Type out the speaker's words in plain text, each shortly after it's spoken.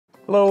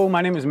Hello,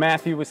 my name is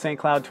Matthew with St.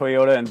 Cloud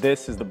Toyota, and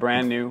this is the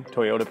brand new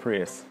Toyota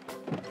Prius.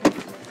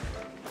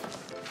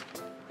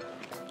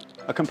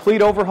 A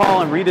complete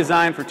overhaul and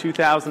redesign for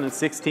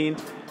 2016,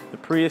 the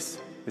Prius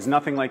is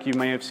nothing like you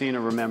may have seen or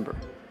remember.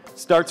 It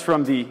starts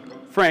from the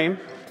frame,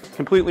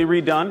 completely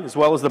redone, as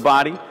well as the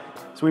body.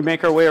 So we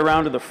make our way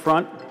around to the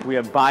front. We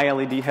have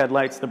bi-LED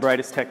headlights, the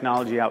brightest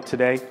technology out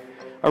today.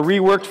 A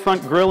reworked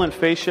front grille and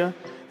fascia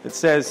that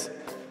says,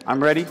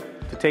 "I'm ready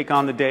to take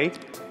on the day,"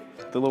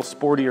 with a little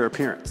sportier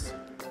appearance.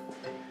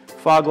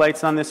 Fog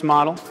lights on this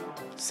model.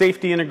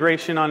 Safety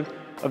integration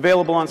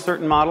available on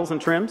certain models and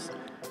trims.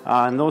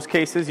 In those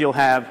cases, you'll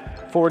have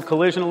forward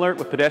collision alert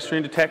with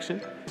pedestrian detection,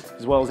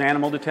 as well as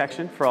animal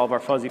detection for all of our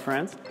fuzzy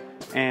friends.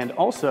 And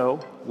also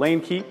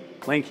lane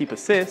keep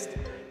assist,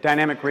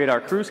 dynamic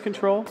radar cruise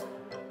control,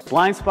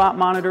 blind spot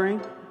monitoring,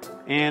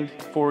 and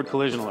forward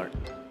collision alert.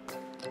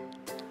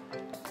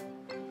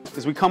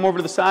 As we come over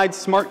to the side,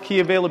 smart key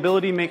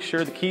availability. Make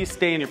sure the keys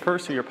stay in your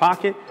purse or your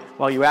pocket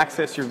while you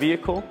access your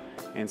vehicle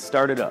and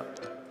start it up.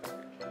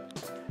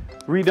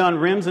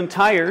 Redone rims and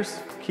tires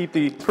keep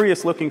the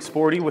Prius looking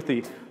sporty with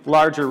the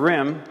larger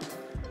rim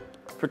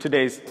for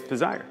today's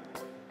desire.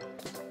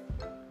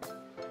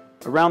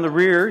 Around the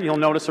rear, you'll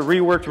notice a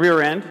reworked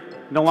rear end.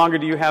 No longer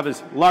do you have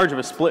as large of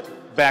a split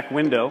back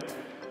window,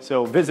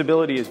 so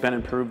visibility has been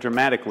improved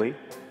dramatically.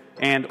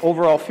 And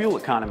overall fuel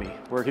economy,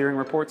 we're hearing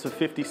reports of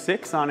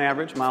 56 on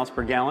average miles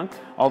per gallon,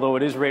 although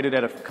it is rated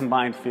at a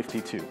combined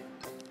 52.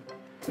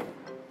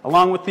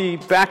 Along with the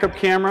backup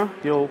camera,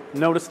 you'll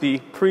notice the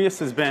Prius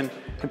has been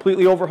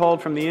completely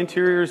overhauled from the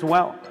interior as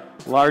well.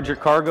 Larger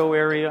cargo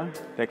area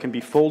that can be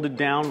folded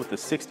down with the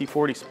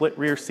 60-40 split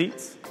rear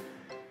seats.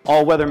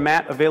 All-weather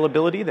mat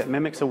availability that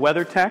mimics a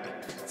WeatherTech.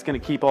 It's going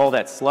to keep all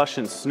that slush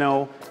and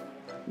snow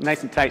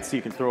nice and tight so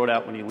you can throw it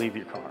out when you leave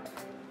your car.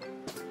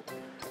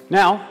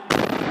 Now,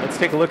 let's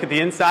take a look at the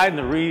inside and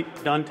the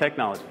redone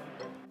technology.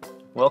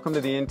 Welcome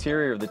to the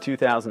interior of the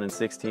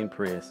 2016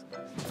 Prius.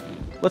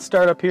 Let's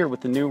start up here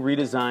with the new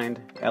redesigned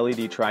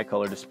LED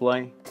tricolor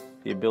display,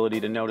 the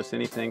ability to notice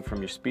anything from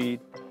your speed,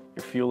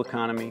 your fuel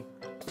economy,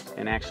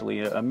 and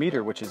actually a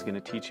meter which is going to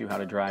teach you how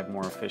to drive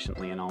more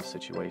efficiently in all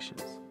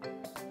situations.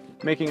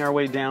 Making our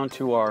way down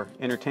to our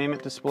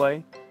entertainment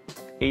display,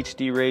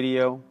 HD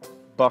radio,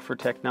 buffer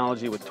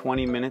technology with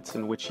 20 minutes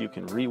in which you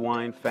can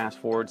rewind, fast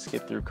forward,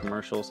 skip through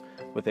commercials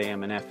with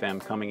AM and FM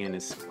coming in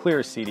as clear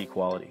as CD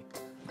quality.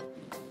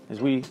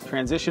 As we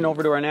transition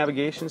over to our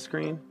navigation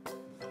screen,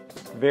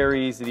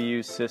 very easy to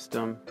use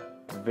system,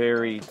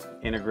 very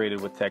integrated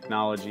with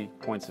technology,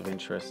 points of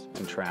interest,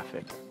 and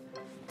traffic.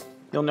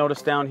 You'll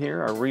notice down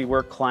here our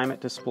reworked climate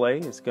display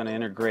is going to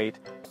integrate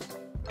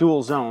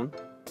dual zone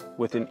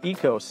with an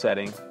eco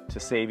setting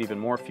to save even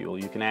more fuel.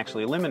 You can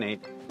actually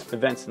eliminate the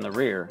vents in the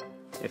rear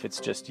if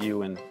it's just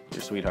you and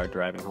your sweetheart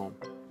driving home.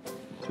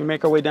 So we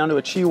make our way down to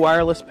a Qi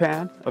wireless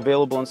pad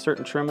available in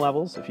certain trim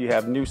levels. If you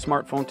have new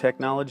smartphone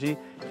technology,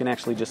 you can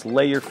actually just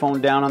lay your phone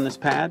down on this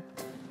pad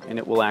and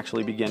it will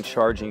actually begin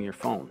charging your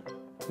phone.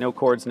 No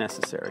cords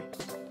necessary.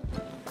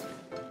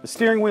 The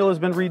steering wheel has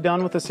been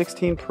redone with the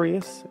 16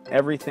 Prius.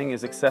 Everything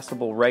is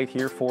accessible right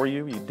here for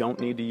you. You don't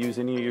need to use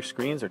any of your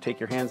screens or take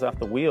your hands off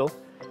the wheel.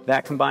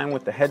 That combined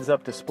with the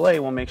heads-up display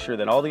will make sure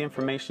that all the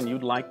information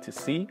you'd like to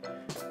see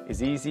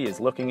is easy as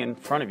looking in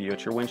front of you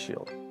at your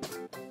windshield.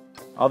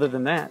 Other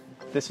than that,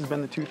 this has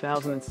been the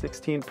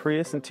 2016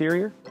 Prius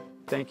interior.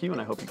 Thank you,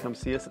 and I hope you come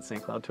see us at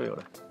St. Cloud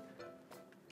Toyota.